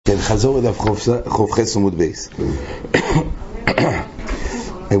כן, חזור אליו חוב חס עמוד בייס.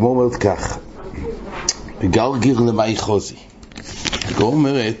 הגמור אומרת כך, גרגיר למאי חוזי. הגמור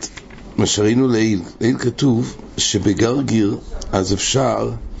אומרת, מה שראינו לעיל כתוב שבגרגיר אז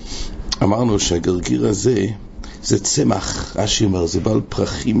אפשר, אמרנו שהגרגיר הזה זה צמח, רש"י אומר, זה בעל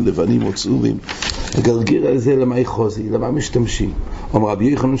פרחים לבנים או צהובים. הגרגיר הזה למאי חוזי, למה משתמשים? אומר רבי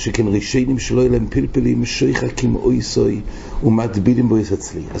יוחנן שכן רישיינים שלא יהיה להם פלפלים שויחקים אוי סוי ומטבילים בו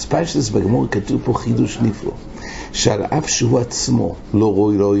יסצלי. אז פשטס בגמור כתוב פה חידוש נפלא, שעל אף שהוא עצמו לא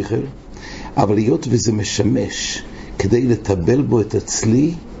רואי לא אוכל, אבל להיות וזה משמש כדי לטבל בו את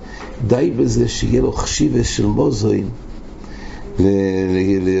הצלי, די בזה שיהיה לו חשיבה של מוזוין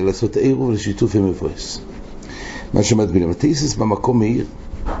לעשות עירוב לשיתוף עם מברס. מה שמטבילים התייסס במקום מאיר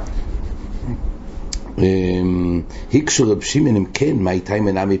היקשו רב שמעון אם כן מה איתי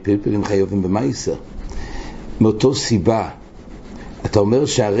מנע מפלפלים חייבים במייסר. מאותו סיבה אתה אומר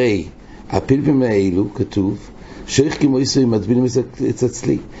שהרי הפלפלים האלו כתוב שייך כמו ישראל מטבילים את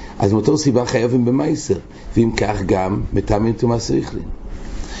הצלי, אז מאותו סיבה חייבים במייסר, ואם כך גם מטעמים תומה שריכלין.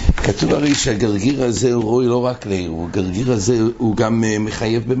 כתוב הרי שהגרגיר הזה הוא רואי לא רק לעירוב, הגרגיר הזה הוא גם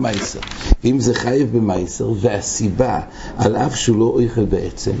מחייב במייסר, ואם זה חייב במייסר והסיבה על אף שהוא לא אוכל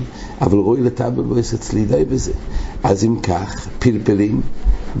בעצם אבל רואי לטבל בו אצלי, די בזה. אז אם כך פלפלים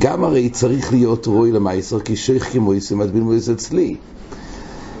גם הרי צריך להיות רואי למייסר, כי שייך כמו ישראל מטבילים בו אצלי.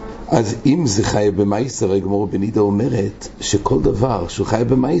 אז אם זה חייב במייסר, הגמרא בנידה אומרת שכל דבר שהוא חייב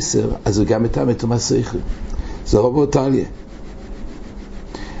במייסר אז הוא גם מטעם תומה שריכלין, זה רבו טליה.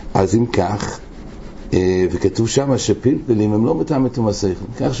 אז אם כך, וכתוב שם שפלפלים הם לא מטעם תומה שריכלין,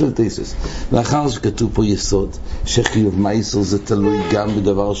 כך של תייסס. לאחר שכתוב פה יסוד שחיוב מייסר זה תלוי גם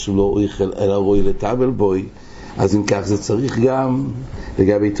בדבר שהוא לא אוכל אלא רואי לטבל בוי, אז אם כך זה צריך גם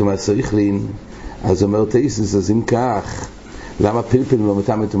לגבי תומה שריכלין. אז אומר תייסס, אז אם כך למה פלפלים לא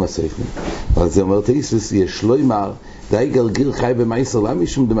מטעם תומה שריכלין? אז זה אומר תייסס, יש לא אמר די גרגיר חי במייסר, למה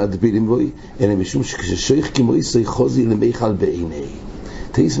משום דמטבילים בוי? אלא משום שכששייך כמו ישראל חוזי למיכל בעיני.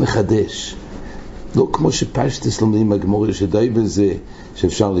 תייס מחדש, לא כמו שפשטס לומדים בגמרא שדי בזה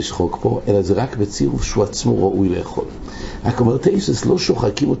שאפשר לשחוק פה, אלא זה רק בצירוף שהוא עצמו ראוי לאכול. רק אומר תייסס לא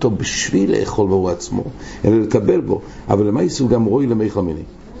שוחקים אותו בשביל לאכול בו עצמו, אלא לטבל בו, אבל למייסר גם ראוי למיכל מיני.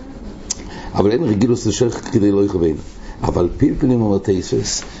 אבל אין רגילוס לשייך כדי לא יכווין. אבל פלפלים אומר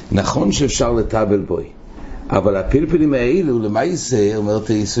תייסס, נכון שאפשר לטבל בוי, אבל הפלפלים האלו למייסר אומר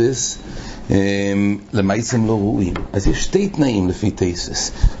תייסס למעשה הם לא ראויים. אז יש שתי תנאים לפי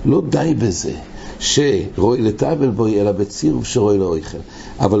תייסס. לא די בזה שרואי לטבל בוי אלא בצירוף שרואי לא אוכל,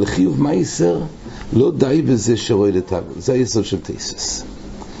 אבל לחיוב מייסר לא די בזה שרואי לטבל. זה היסוד של תייסס.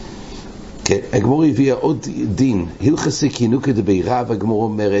 כן, הגמור הביאה עוד דין הלכסי כינוקי דבי רב. הגמור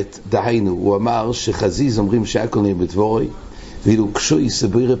אומרת דהיינו, הוא אמר שחזיז אומרים שהכל נהיה בדבורוי, ואילו קשוי זה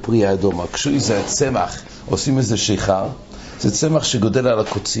בירה פרי האדומה. קשוי זה הצמח, עושים איזה שיכר, זה צמח שגודל על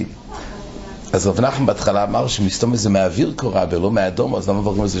הקוצים. אז רב נחמן בהתחלה אמר שמסתום איזה מהאוויר קורה ולא מהאדומו, אז למה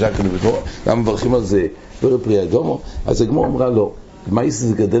מברכים על זה שהכל נהיה בדבורוי? למה מברכים על זה בירה פרי האדומו? אז הגמור אמרה לא, מייס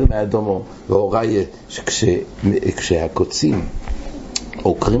זה גדל מהאדומו, והוראי שכשהקוצים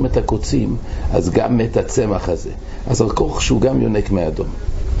עוקרים את הקוצים אז גם מת הצמח הזה, אז הלכוך שהוא גם יונק מהאדום.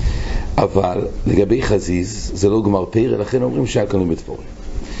 אבל לגבי חזיז זה לא גמר פיר, לכן אומרים שהכל נהיה בדבורוי.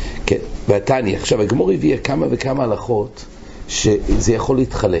 כן, והתניא, עכשיו הגמור הביאה כמה וכמה הלכות שזה יכול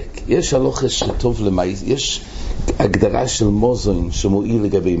להתחלק. יש הלכה שטוב למייס, יש הגדרה של מוזוין שמועיל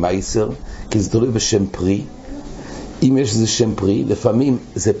לגבי מייסר, כי זה תלוי בשם פרי. אם יש איזה שם פרי, לפעמים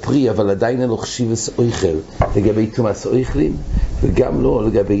זה פרי אבל עדיין אין לו חשיבס אויכל לגבי תומאס אויכלין, וגם לא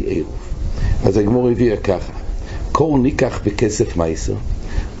לגבי עירוב. אז הגמור הביאה ככה, קור ניקח בכסף מייסר.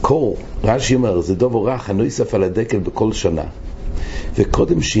 קור, רש"י אומר, זה דובר רך הנויסף על הדקל בכל שנה,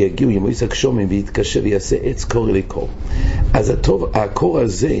 וקודם שיגיעו ימויס הקשומים ויתקשר ויעשה עץ קור אלי קור. אז הטוב, הקור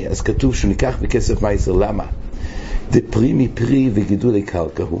הזה, אז כתוב שהוא ניקח בכסף מייסר. למה? דפרי מפרי וגידולי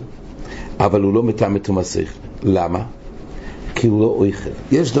קרקע הוא, אבל הוא לא מטעם תומאס אויכלין. למה? כי הוא לא אויכל.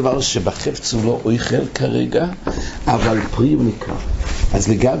 יש דבר שבחפץ הוא לא אויכל כרגע, אבל פרי הוא נקרא. אז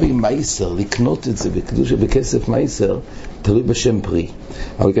לגבי מייסר, לקנות את זה בכסף מייסר, תלוי בשם פרי.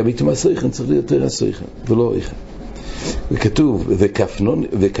 אבל לגבי תומאס אויכלין צריך להיות תרס אויכל, ולא אויכל. וכתוב,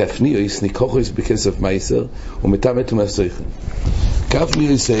 וכפניוס ניקוחוס בכסף מייסר, ומטעם תומאס אויכלין.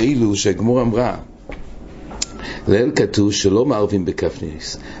 כפניוס האלו שהגמור אמרה, לאל כתוב שלא מערבים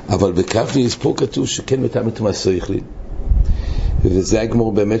בכפניוס, אבל בכפניוס פה כתוב שכן מטעם תומאס אויכלין. וזה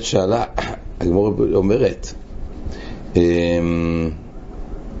הגמור באמת שאלה, הגמור אומרת,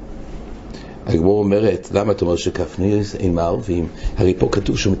 הגמור אומרת, למה אתה אומר שכפניוס אין מערבים? הרי פה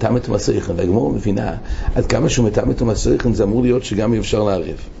כתוב שמטעם תומאס אויכלין, והגמור מבינה עד כמה שמטעם תומאס אויכלין זה אמור להיות שגם אפשר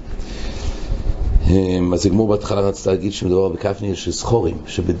לערב. אז הגמור בהתחלה רצתה להגיד שמדובר בקפניה של זכורים,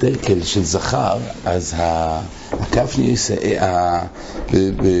 שבדקל של זכר, אז הקפניה,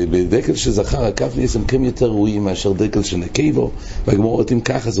 בדקל של זכר, הקפניה הם יותר ראויים מאשר דקל של נקבו, והגמור אומרת אם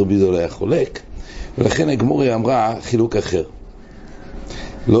ככה, אז רבי יהודה לא היה חולק, ולכן הגמור אמרה חילוק אחר.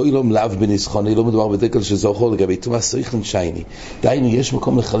 לא אילום לאו בניסחון, לא מדובר בדקל של זכר לגבי תומא סריכלין שייני. דיינו, יש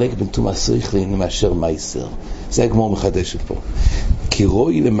מקום לחלק בין תומא סריכלין מאשר מייסר. זה הגמור מחדשת פה. כי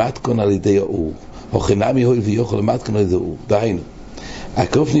רואי למתכון על ידי האור, או חינמי הואיל ויוכל למתכון על ידי האור. דיינו,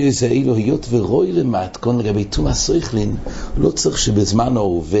 הקופני הזה אילו היות ורואי למתכון לגבי תומא סריכלין, לא צריך שבזמן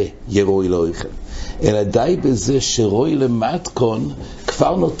ההווה יהיה רואי לאויכל. אלא די בזה שרואי למתכון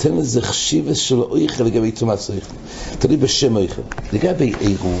כבר נותן איזה חשיבה של אויכל לגבי תומא סריכלין. תלוי בשם אויכל. לגבי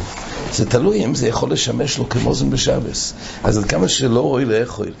עירוב, זה תלוי אם זה יכול לשמש לו כמוזן בשבס. אז עד כמה שלא רואי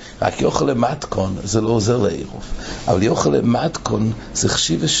לאכול, רק יוכל למתכון זה לא עוזר לעירוב. אבל יוכל למתכון זה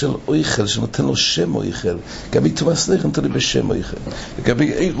חשיבה של אויכל שנותן לו שם אויכל. לגבי תומא סריכלין תלוי בשם אויכל.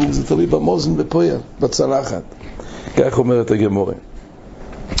 לגבי עירוב זה תלוי במוזן בפועל, בצלחת. כך אומרת הגמורה.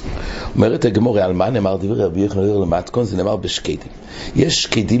 אומרת הגמורה, על מה נאמר דברי רבי יוחנן למתכון? זה נאמר בשקדים. יש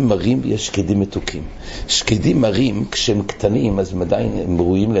שקדים מרים ויש שקדים מתוקים. שקדים מרים, כשהם קטנים, אז עדיין הם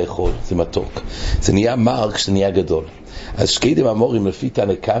ראויים לאכול, זה מתוק. זה נהיה מר כשזה נהיה גדול. אז שקדים המורים לפי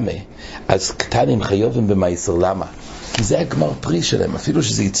תנא קמא, אז קטנים חיובים במייסר. למה? כי זה הגמר פרי שלהם, אפילו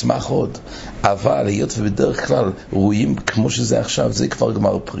שזה יצמח עוד. אבל היות ובדרך כלל רואים כמו שזה עכשיו, זה כבר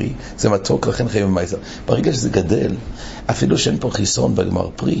גמר פרי, זה מתוק, לכן חייב במייסר. ברגע שזה גדל, אפילו שאין פה חיסון בגמר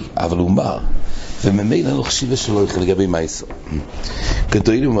פרי, אבל הוא מר, וממילא אין לו חשיבה שלו לגבי מייסר.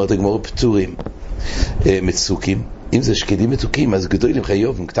 גדולים, אומרת הגמר, פטורים, מצוקים. אם זה שקדים מתוקים, אז גדולים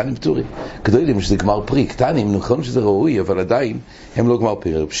חיובים, קטנים פטורים. גדולים שזה גמר פרי, קטנים, נכון שזה ראוי, אבל עדיין הם לא גמר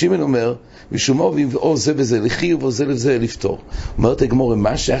פרי. רב שמעון אומר, ושומובים או זה וזה לחיוב או זה לזה לפתור. אומרת הגמור,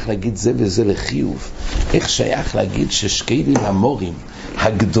 מה שייך להגיד זה וזה לחיוב? איך שייך להגיד ששקדים המורים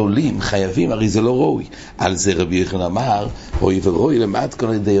הגדולים חייבים? הרי זה לא ראוי. על זה רבי יוחנן אמר, הוי ורוי למתכון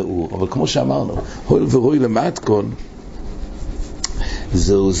על ידי האור. אבל כמו שאמרנו, הוי ורוי למתכון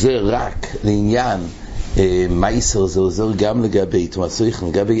זה עוזר רק לעניין מייסר, זה עוזר גם לגבי תומא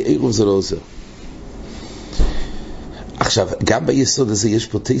סריכלין, לגבי עירוב זה לא עוזר. עכשיו, גם ביסוד הזה יש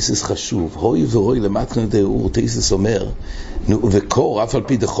פה תייסס חשוב. הוי ורוי למתכון על ידי האור, תייסס אומר, וקור אף על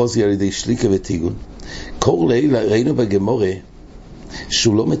פי דחוזי על ידי שליקה וטיגון. קור לילה ראינו בגמורה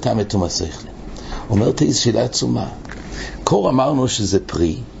שהוא לא מטעם תומא סריכלין. אומר תייס שאלה עצומה. קור אמרנו שזה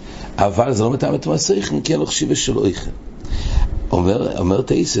פרי, אבל זה לא מטעם תומא סריכלין, כי אין לו חשיבה של אויכל. אומר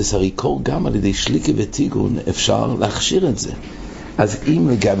תייסס, הרי קור גם על ידי שליקה וטיגון אפשר להכשיר את זה. אז אם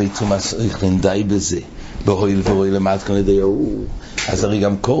לגבי תומא סריכלין די בזה, בהויל ורוי למתכון על ידי האור, אז הרי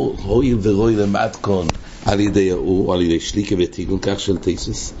גם קור הויל ורוי למתכון על ידי האור, על ידי שליקה וטיגון, כך של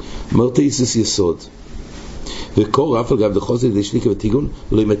תייסס. אומר תייסס יסוד, וקור אף על גב דחוזי על ידי שליקה וטיגון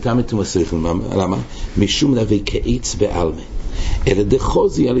לא ימתם תומא סריכלין. למה? משום נביא כעץ בעלמה, אלא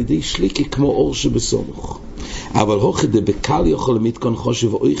דחוזי על ידי שליקה כמו אור שבסומך. אבל הוכד בקל יוכל למתכון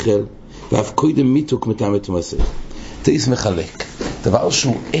חושב ואויכל, ואף קודם מיתוק מטעם תומא סריכלין. תייס מחלק דבר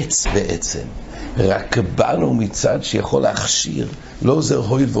שהוא עץ בעצם, רק באנו מצד שיכול להכשיר, לא עוזר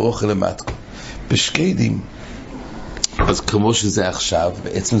הויל ואוכל למתכון. בשקדים, אז כמו שזה עכשיו,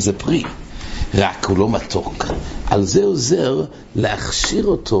 בעצם זה פרי, רק הוא לא מתוק. על זה עוזר להכשיר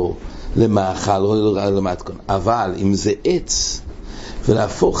אותו למאכל או למתכון. אבל אם זה עץ,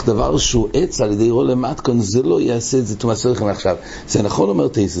 ולהפוך דבר שהוא עץ על ידי רול למתכון, זה לא יעשה את זה תומא סריכלין עכשיו. זה נכון אומר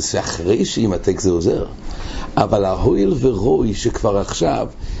תייסס, שאחרי שימתק זה עוזר. אבל ההויל ורוי שכבר עכשיו,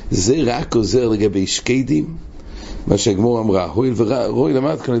 זה רק עוזר לגבי שקדים, מה שהגמור אמרה, הויל ורוי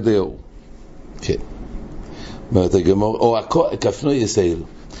למתכון על ידי האור. כן. אומרת הגמור, או כפנו יסייל.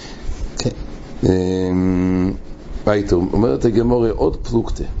 כן. אומרת הגמור, עוד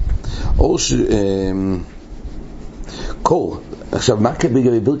פלוקטה. אור קור. עכשיו, מה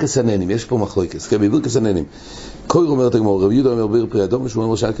כבי ברכס הננים? יש פה מחלוקת. כבי ברכס הננים. קור אומרת הגמור, רבי יהודה אומר בר פרי אדום ושמואל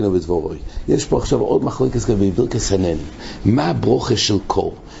אומר שאלקנו בדבורוי. יש פה עכשיו עוד מחלוקת כבי ברכס הננים. מה הברוכה של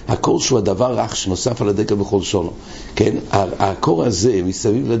קור? הקור שהוא הדבר רך שנוסף על הדקל בכל שונו. כן? הקור הזה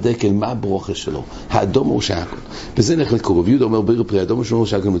מסביב לדקל, מה הברוכה שלו? האדום הוא שאלקנו. וזה נחלקו. רבי יהודה אומר בר פרי אדום ושמואל אומר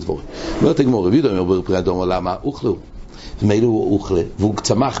שאלקנו בדבורוי. אומרת הגמור, רבי יהודה אומר בר פרי אדום, למה? אוכלו. ומילא הוא אוכלה, והוא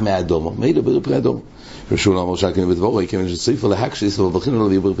צמח מהאדומו. מילא בר פרי אדום. ושמואל אמר שאלקנו בדבורוי, כיוון שצריך להקשיס וברכינו לו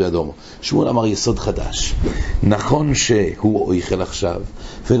ויבר פרי אדומו. שמואל אמר יסוד חדש. נכון שהוא אויכל עכשיו,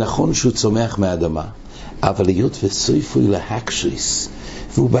 ונכון שהוא צומח מהאדמה, אבל להיות וצריפוי להקשיס,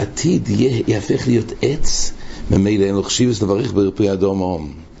 והוא בעתיד יהפך להיות עץ, ממילא אין לו חשיבס לברך בפרי אדומו.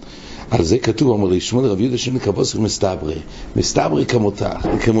 על זה כתוב, אומר לי, שמואל רב יהודה שם לקבוס מסתברי כמותך,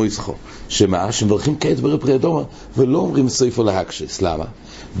 כמו יצחו. שמה? שמברכים כעת ברפרי אדומה, ולא אומרים סויפו להקשיס. למה?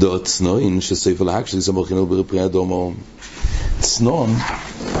 דעות צנועים שסויפו להקשיס, מברכים ברפרי אדומה. צנון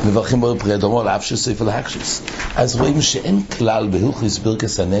מברכים ברפרי אדומה, לאף שסויפו להקשיס. אז רואים שאין כלל בהלכות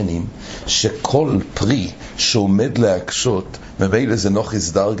ברכות עננים, שכל פרי שעומד להקשות, ממילא זה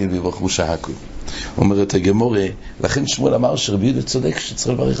נוחס דרגה ויברכו שהכל. אומרת הגמורה, לכן שמואל אמר שרבי יהודה צודק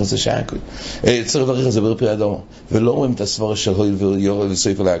שצריך לברך על זה שהכל. צריך לברך על זה ברפרי אדומה, ולא רואים את הסברה של הויל ויורל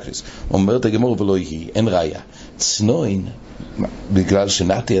וסויפו להקשיס. אומרת הגמורה ולא יהי, אין ראיה. צנוין, בגלל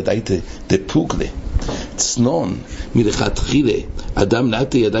שנעתי ידעית דפוגלה, צנון מלכתחילה, אדם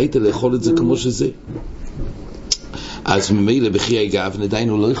נעתי ידעית לאכול את זה כמו שזה. אז ממילא בחיי גב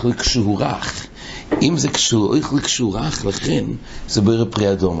נדיינו לא יאכל כשהוא רך. אם זה כשהוא רך, לכן זה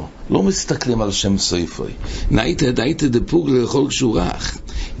ברפרי אדומה. לא מסתכלים על שם סויפוי. נעתי ידעית דפוגלה לאכול כשהוא רך.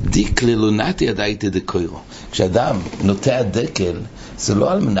 דיקלה לא נעתי ידעית דקוירו. כשאדם נוטע דקל, זה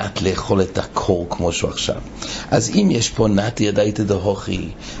לא על מנת לאכול את הקור כמו שהוא עכשיו. אז אם יש פה נעתי ידעית דהוכי,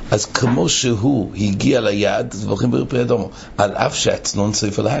 אז כמו שהוא הגיע ליד, זה הולכים ברפרי אדומה, על אף שהצנון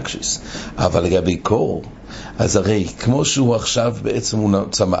סויפו להקשיס. אבל לגבי קור, אז הרי כמו שהוא עכשיו בעצם הוא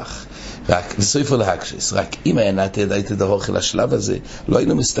צמח, רק סויפו להקשיס, רק אם היה נעתי ידעית דהוכי לשלב הזה, לא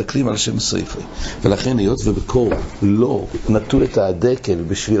היינו מסתכלים על שם סויפו. ולכן היות ובקור לא נטו את הדקל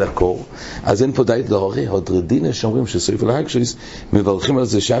בשביל הקור, אז אין פה דעת דהוכי, עוד רדינה שאומרים שסויפו להקשיס, מברכים על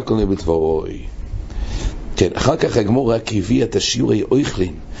זה שהכל נהיה בדברוי. כן, אחר כך הגמורה רק הביא את השיעורי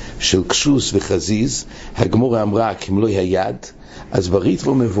אויכלין של קשוס וחזיז. הגמורה אמרה כמלוי היד, אז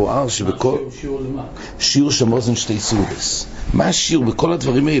בריטבו מבואר שבכל שיעור שמוזן שתי סודס. מה השיעור בכל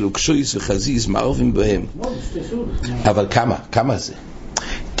הדברים האלו? קשוס וחזיז מערבים בהם, אבל כמה זה?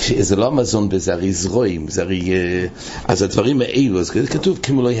 זה לא המזון בזה, הרי זרועים, זה הרי אז הדברים האלו, אז כתוב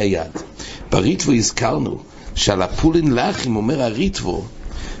כמלוי היד. בריטבו הזכרנו שעל הפולין לחים אומר הריטבו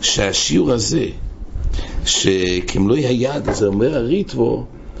שהשיעור הזה שכמלוי היד, זה אומר הריטבו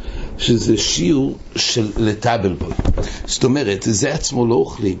שזה שיעור של לטבל בוי. זאת אומרת, זה עצמו לא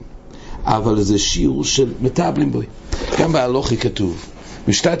אוכלים, אבל זה שיעור של מטבלים בוי. גם בהלוכי כתוב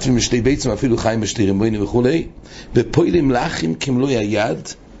משתתפים בשתי ביצים אפילו חיים בשתי רימונים וכולי. בפוילים לחים כמלוי היד,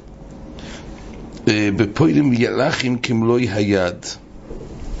 בפוילים לחים כמלוי היד.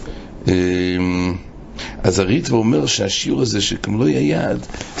 אז הריטבו אומר שהשיעור הזה שכמלוי היד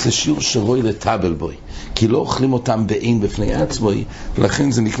זה שיעור שרוי לטבל בוי, כי לא אוכלים אותם בעין בפני עצמוי,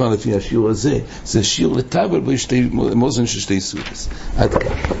 ולכן זה נקרא לפי השיעור הזה, זה שיעור לטבל בוי, מוזן של שתי סודס. עד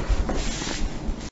כאן.